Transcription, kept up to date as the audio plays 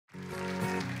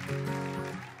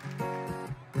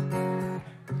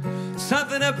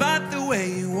Something about the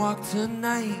way you walk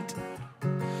tonight.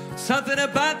 Something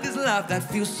about this life that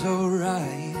feels so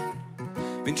right.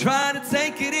 Been trying to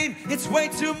take it in, it's way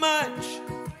too much.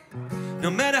 No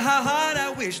matter how hard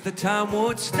I wish the time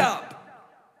would stop.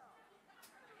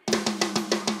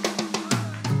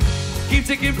 Keep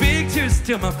taking pictures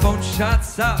till my phone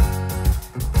shuts up.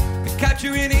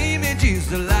 Capturing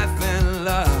images of life and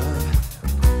love.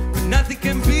 But nothing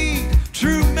can beat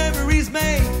true memories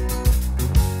made,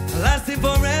 lasting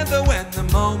forever when the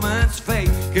moments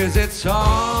fade. Cause it's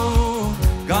all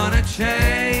gonna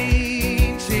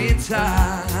change in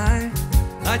time.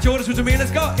 Alright, you order with me,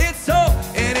 let's go. It's all,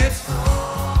 and it's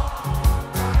all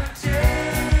gonna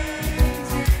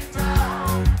change in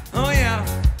time. Oh yeah.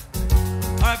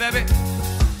 Alright, baby.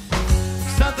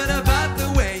 Something about the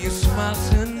way you smile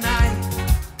tonight.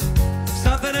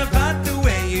 Something about the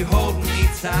way you hold me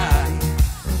tight.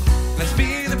 Let's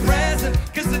be in the present,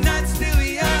 cause the night's still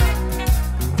young.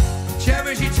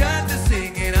 Cherish each other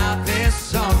singing out this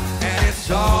song. And it's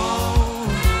all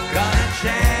gonna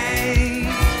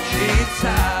change in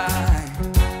time.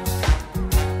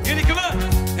 Giddy, come on!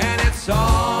 And it's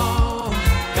all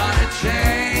gonna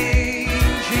change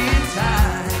in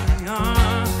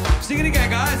time. Sing it again,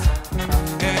 guys.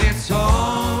 And it's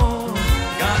all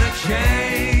gonna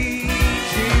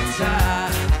change in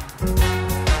time.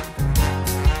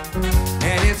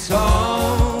 And it's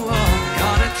all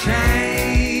gonna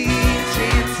change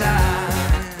in time.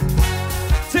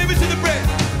 Take me to the breath.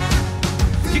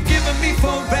 You're giving me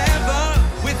forever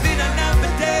within a number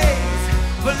of days.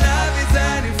 But love is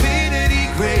an infinity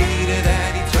greater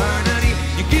than eternity.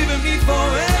 You're giving me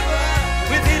forever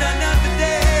within a number of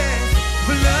days.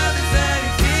 But love is an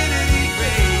infinity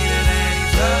greater than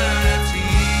eternity.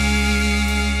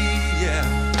 Yeah.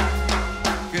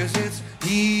 Cause it's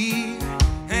here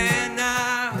and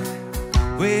now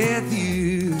with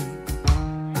you.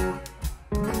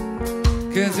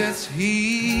 Cause it's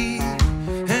here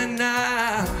and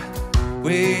now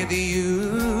with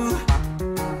you.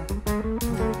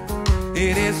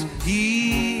 It is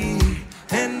here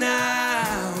and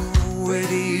now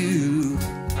with you.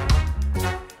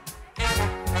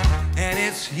 And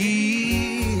it's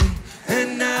here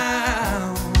and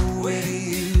now with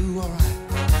you. Alright,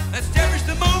 let's cherish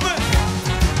the moment.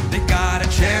 They gotta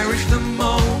cherish the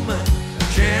moment,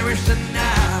 cherish the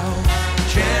now,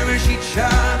 cherish each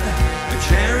other,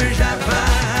 cherish our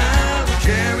vibe,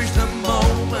 cherish the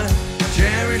moment,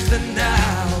 cherish the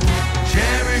now,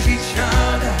 cherish each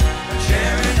other,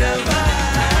 cherish our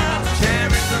vibe,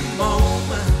 cherish the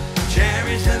moment,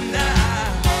 cherish the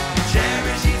now,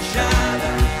 cherish each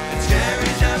other,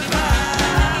 cherish our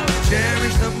vibe,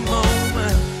 cherish the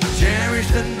moment, cherish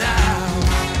the now,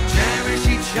 cherish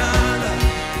each other,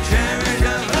 cherish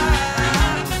our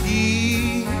vibe,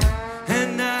 here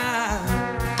and now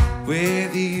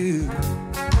with you.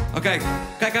 Oké,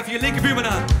 kijk even je linkerbuurman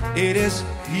aan. It is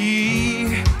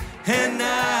here and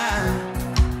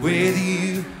now with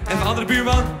you. Even andere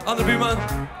buurman, andere buurman.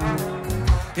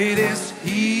 It is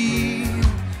here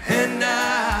and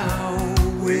now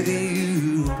with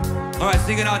you. Alright,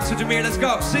 sing it out to Jameer, let's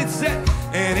go. Sit, sit.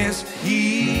 It is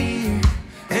here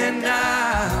and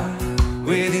now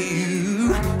with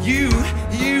you.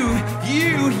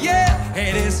 You, yeah.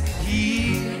 It is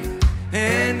here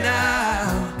and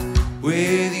now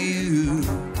with you.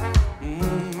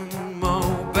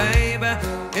 Oh baby,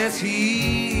 it's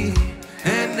here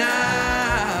and now.